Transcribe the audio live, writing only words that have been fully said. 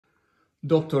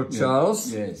Dr.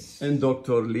 Charles Yes. and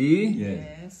Dr. Lee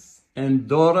Yes. and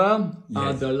Dora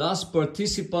are Yes. the last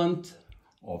participant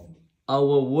Of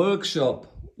our workshop,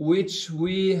 which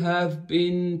we have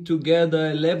been together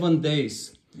 11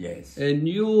 days. yes. And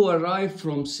you arrived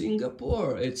from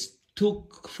Singapore. It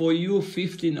took for you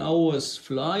 15 hours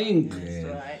flying. That's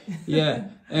right. Yeah,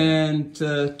 and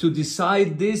to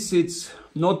decide this, it's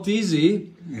not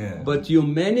easy, Yeah. but you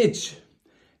manage.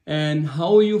 And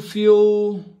how you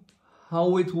feel,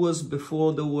 how it was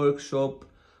before the workshop,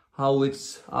 how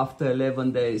it's after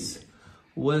 11 days.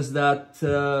 Was that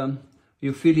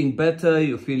you feeling better,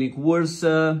 you feeling worse?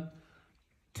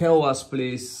 Tell us,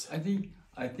 please.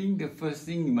 I think the first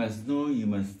thing you must know, you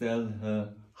must tell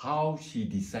her how she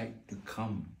decided to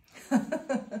come.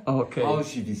 Okay. How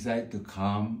she decided to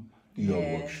come to your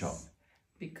workshop.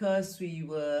 Because we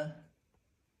were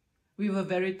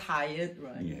very tired,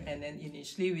 right? Yeah. And then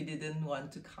initially we didn't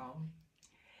want to come.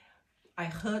 I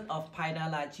heard of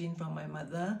Paidalagin from my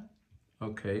mother.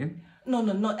 Okay. No,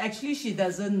 not actually. She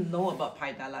doesn't know about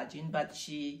Paidalagin, but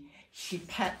she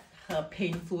pat her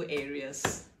painful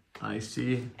areas, I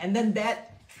see. and then that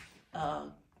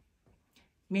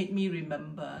made me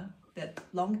remember that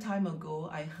long time ago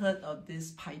I heard of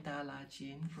this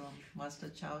Paidalagin from Master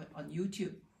Chow on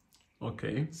YouTube.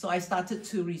 Okay. So I started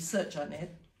to research on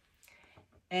it,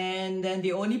 and then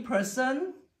the only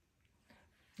person,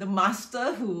 the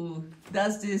master who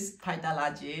does this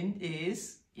Paidalagin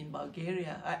is in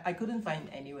Bulgaria. I couldn't find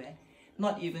anywhere,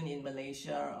 not even in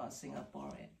Malaysia or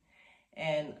Singapore.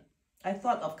 And I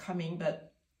thought of coming,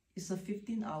 but it's a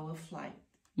 15-hour flight.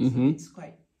 So it's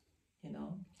quite,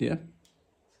 Yeah.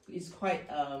 it's quite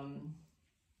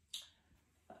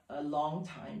a long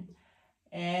time.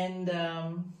 And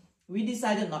we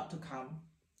decided not to come.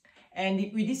 And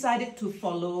we decided to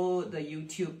follow the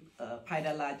YouTube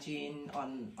Paidalagin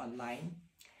online.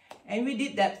 And we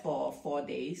did that for 4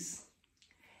 days.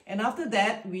 And after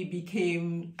that, we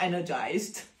became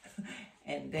energized.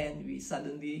 And then we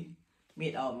suddenly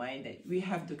made our mind that we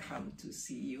have to come to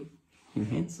see you.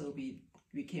 And so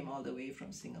we came all the way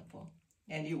from Singapore.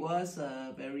 And it was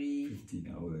a very...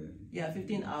 15 hours. Yeah,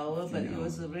 15 hours, but it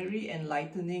was a very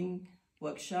enlightening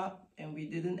workshop. And we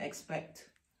didn't expect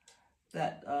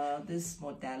that this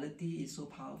modality is so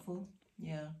powerful.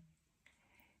 Yeah.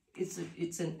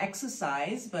 It's an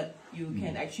exercise, but you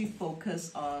can actually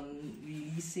focus on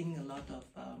releasing a lot of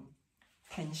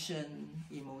tension,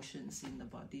 emotions in the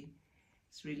body.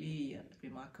 It's really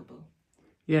remarkable.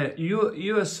 Yeah,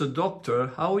 you as a doctor,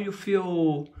 how you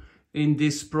feel in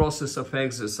this process of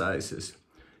exercises?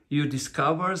 You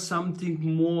discover something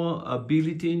more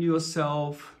ability in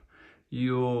yourself.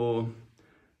 You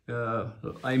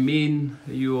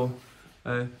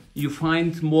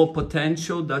find more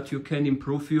potential that you can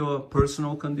improve your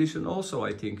personal condition also,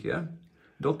 I think, yeah?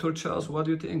 Dr. Charles, what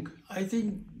do you think? I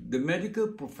think the medical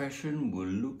profession will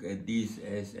look at this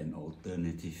as an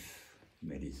alternative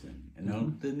medicine. An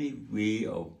alternative way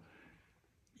of,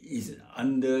 is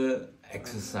under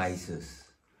exercises,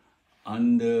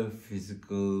 under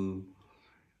physical,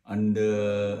 under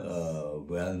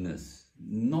wellness,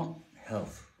 not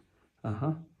health.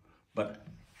 But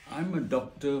I'm a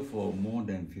doctor for more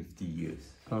than 50 years.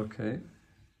 Okay.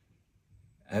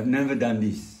 I've never done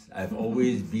this. I've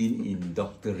always been in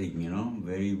doctoring,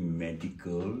 very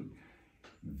medical,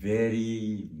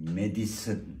 very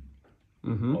medicine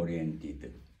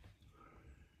oriented.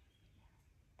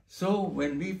 So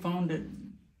when we found that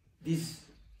this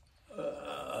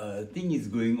thing is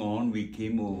going on, we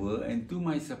came over, and to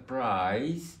my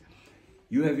surprise,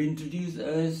 you have introduced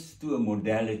us to a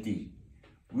modality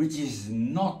which is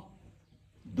not,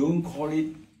 don't call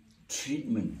it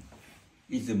treatment,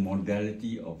 it's a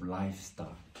modality of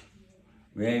lifestyle,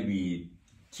 where we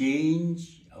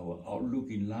change our outlook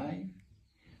in life,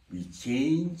 we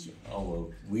change our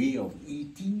way of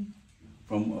eating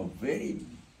from a very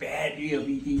bad way of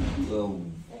eating to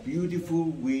a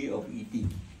beautiful way of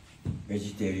eating,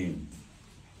 vegetarian.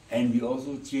 And we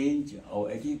also change our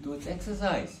attitude towards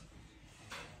exercise.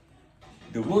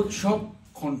 The workshop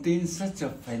contains such a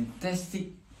fantastic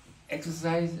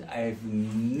exercise. I have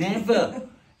never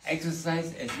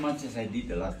exercised as much as I did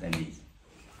the last 10 days.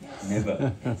 Yes.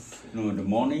 Never. Yes. No, the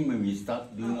morning when we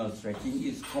start doing our stretching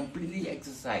is completely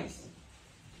exercise.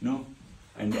 No?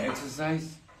 And the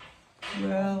exercise,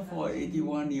 well, for an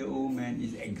 81-year-old man,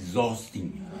 is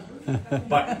exhausting.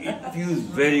 But it feels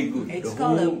very good. It's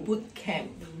called a boot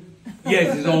camp.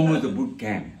 Yes, it's almost a boot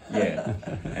camp. Yeah.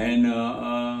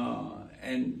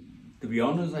 And to be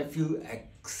honest, I feel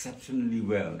exceptionally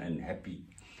well and happy.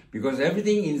 Because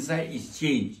everything inside is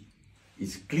changed.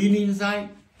 It's clean inside,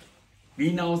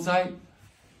 clean outside,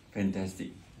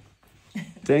 fantastic.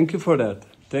 Thank you for that.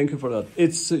 Thank you for that.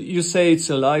 It's you say it's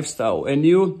a lifestyle, and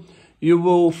you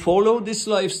will follow this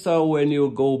lifestyle when you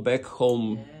go back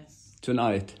home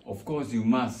tonight. Of course you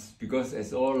must, because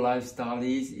as all lifestyle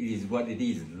is, it is what it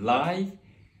is.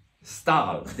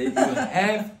 Lifestyle that you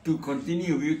have to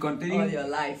continue. You continue all your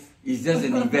life. It's just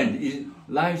an event.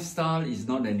 Lifestyle is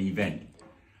not an event.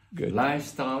 Good.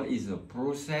 Lifestyle is a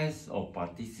process of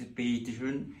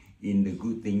participation in the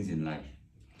good things in life.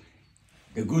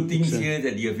 The good things here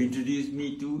that you have introduced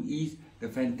me to is the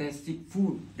fantastic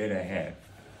food that I have.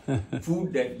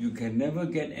 Food that you can never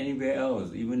get anywhere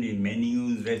else, even in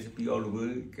menus, recipe all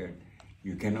over,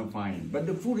 you cannot find. But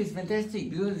the food is fantastic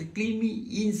because it cleans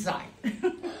me inside.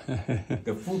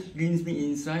 The food cleans me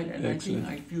inside, and Excellent. I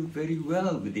think I feel very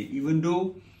well with it, even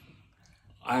though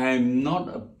I am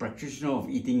not a practitioner of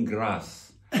eating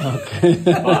grass. Okay.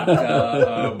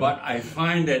 But I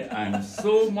find that I'm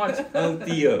so much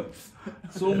healthier,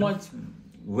 so much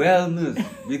wellness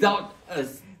without a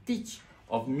stitch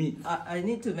of meat. I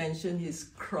need to mention his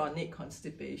chronic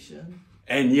constipation.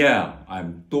 And yeah,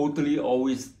 I'm totally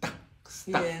always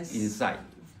stuck Yes. inside.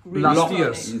 Really Last chronic.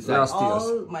 years. Inside. Last years.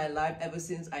 All my life, ever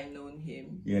since I known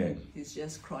him, Yeah. he's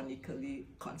just chronically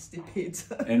constipated.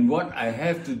 And what I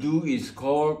have to do is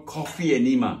called coffee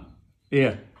enema.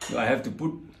 Yeah. So I have to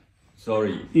put,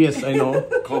 sorry, Yes, I know.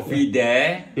 coffee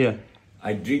there. Yeah.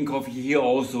 I drink coffee here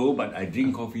also, but I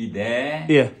drink coffee there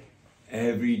Yeah.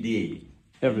 every day.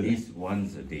 Every At day. least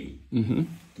once a day. Mm-hmm.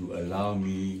 To allow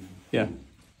me Yeah. to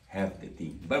have the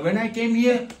thing. But when I came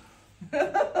here,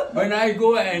 when I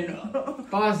go and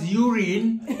pass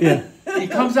urine, Yeah.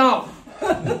 it comes out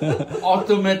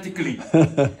automatically,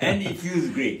 and it feels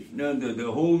great. No,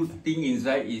 the whole thing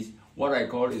inside is what I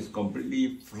call is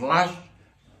completely flush,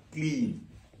 clean.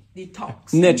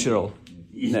 Detox. Natural.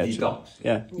 It's Natural. detox.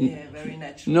 Yeah. Yeah, very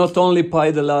natural. Not only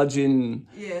pydalagin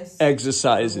Yes.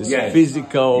 exercises, Yes.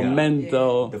 physical, Yeah.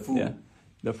 mental, The food. yeah,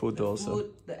 the food also,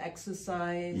 Food, the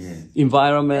exercise. Yes. And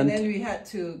environment. then we had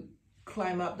to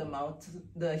climb up the mountain,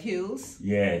 the hills,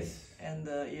 Yes. and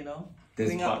That's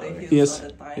going up part the of it. hills Yes, all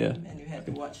the time, yeah. and you had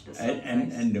to watch the And,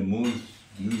 sunrise. and the most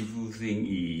beautiful thing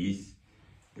is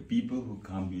the people who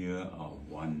come here are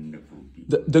wonderful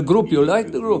people. The group, you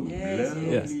like the group? Yes,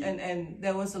 Lovely. yes. And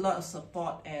there was a lot of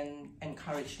support and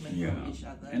encouragement Yeah. from each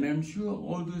other. And I'm sure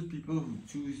all those people who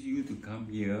choose you to come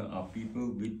here are people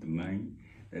with the mind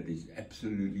that is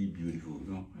absolutely beautiful.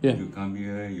 You know? Yeah. You come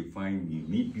here, you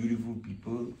meet beautiful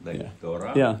people like Yeah.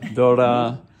 Dora. Yeah,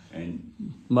 Dora, And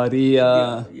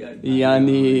Maria,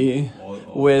 Yanni,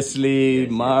 all- Wesley, yes,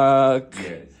 Mark,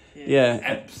 Yes. yeah,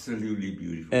 Absolutely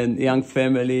beautiful. and young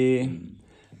family,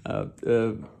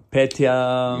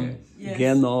 Petya, Yes. Yes,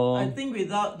 Geno. I think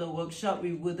without the workshop,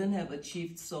 we wouldn't have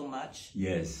achieved so much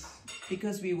Yes.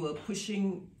 because we were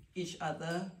pushing each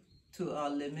other to our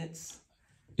limits.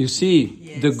 You see,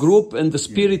 Yes. the group and the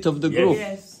spirit of the Yes. group,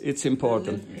 Yes. it's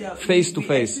important. Yeah, Face to we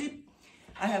face. actually-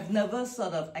 I have never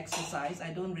sort of exercised.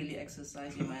 I don't really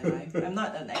exercise in my life. I'm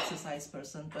not an exercise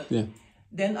person, but Yeah.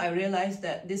 then I realized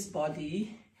that this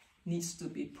body needs to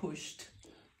be pushed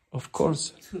Of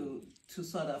course. to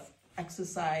sort of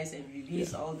exercise and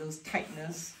release all those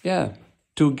tightness. Yeah.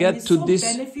 To And get it's to so this.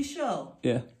 beneficial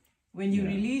Yeah. when you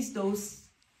release those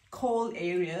cold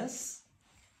areas.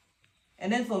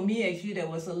 And then for me, actually, there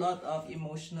was a lot of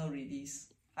emotional release.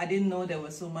 I didn't know there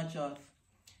was so much of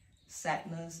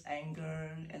sadness,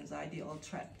 anger, anxiety all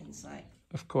trapped inside.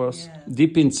 Of course. Yeah.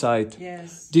 Deep inside.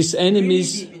 Yes. These enemies.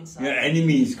 Really deep inside. Your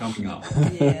enemy is coming out.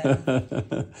 Yeah.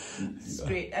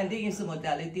 Straight. I think it's a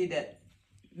modality that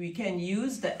we can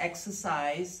use the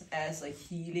exercise as a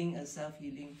healing, a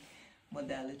self-healing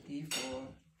modality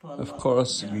for a lot. Of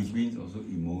course. Yeah. Which means also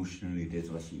emotionally, that's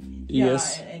what she means.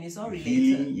 Yes. Yeah, and it's all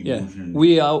Healing related. Yeah. emotionally.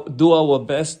 We do our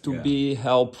best to Yeah. be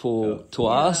helpful to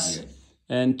us Yes.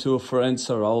 and to friends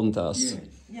around us. Yes.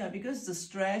 Yeah, because the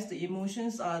stress, the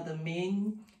emotions are the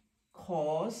main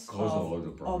cause Cause of all of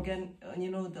the problems.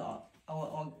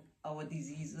 our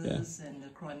diseases and the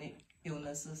chronic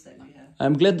illnesses that we have.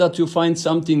 I'm glad that you find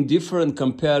something different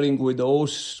comparing with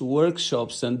those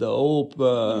workshops and the old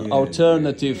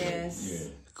alternative Yes. Yes.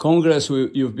 congress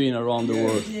you've been around the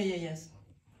world. Yes.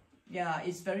 Yeah,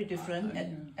 it's very different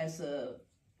as a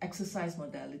exercise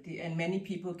modality, and many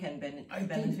people can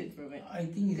benefit from it. I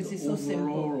think because it's it's so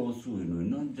simple. overall also,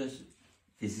 not just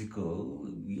physical,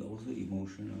 we also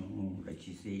emotional, like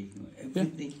she said,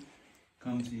 everything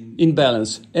comes In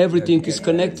balance. Everything is Yeah.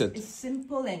 connected. It's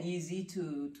simple and easy to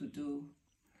do.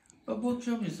 But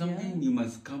workshop is something you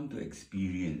must come to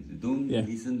experience. Don't Yeah.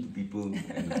 listen to people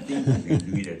and think you can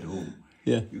do it at home.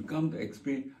 Yeah. You come to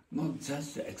experience. Not just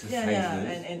the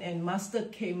exercises. And Master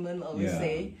Cayman always Yeah.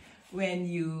 say,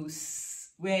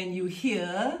 when you hear,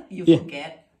 you Yeah.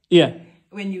 forget. Yeah.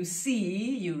 When you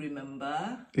see, you remember.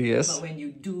 Yes. But when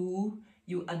you do,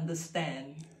 you understand.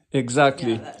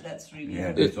 Exactly. Yeah, that's really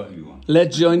Yeah, that's what we want.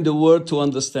 Let's join the word to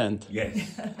understand. Yes.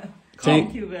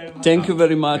 Thank you very much. Thank you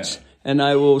very much. Yeah. And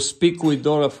I will speak with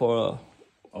Dora for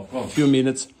Of a course. few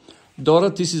minutes.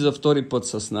 Дора, ти си за втори път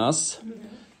с нас.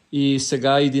 И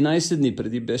сега 11 дни,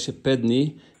 преди беше 5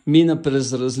 дни, мина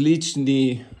през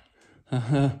различни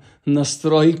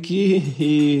настройки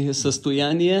и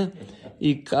състояния.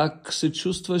 И как се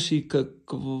чувстваш и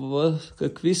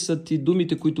какви са ти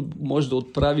думите, които можеш да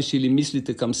отправиш или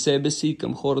мислите към себе си и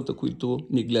към хората, които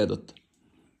ни гледат?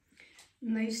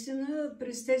 Наистина,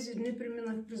 през тези дни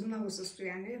преминах през много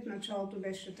състояние. В началото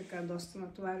беше така доста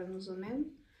натоварено за мен.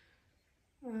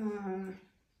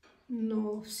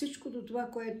 Но всичкото това,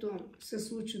 което се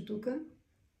случи тук,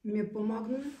 ми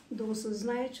помогна да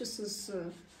осъзная, че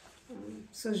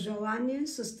с желание,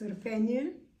 с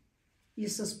търпение и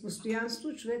с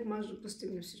постоянство човек може да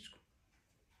постигне всичко.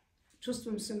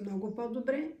 Чувствам се много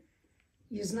по-добре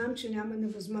и знам, че няма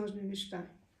невъзможни неща.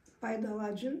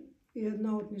 Пайдаладжин е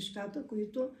едно от нещата,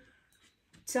 които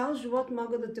цял живот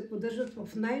могат да те поддържат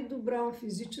в най-добро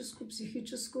физическо,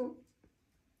 психическо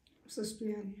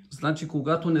състояние. Значи,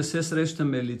 когато не се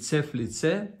срещаме лице в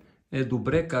лице, е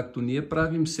добре, както ние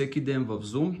правим всеки ден в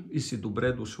Zoom и си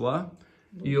добре дошла.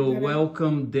 You're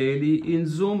welcome daily in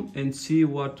Zoom and see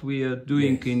what we are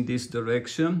doing in this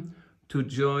direction to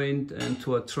join and to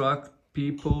attract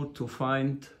people to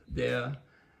find their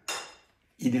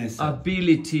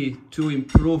ability to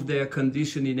improve their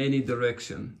condition in any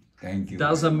direction. Thank you.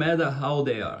 Doesn't matter how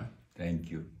they are. Thank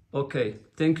you. Okay,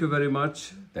 thank you very much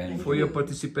for your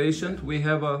participation. We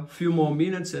have a few more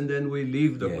minutes and then we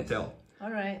leave the hotel.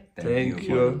 All right. Thank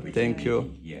you. Thank you.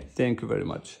 Yes. Thank you very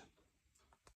much.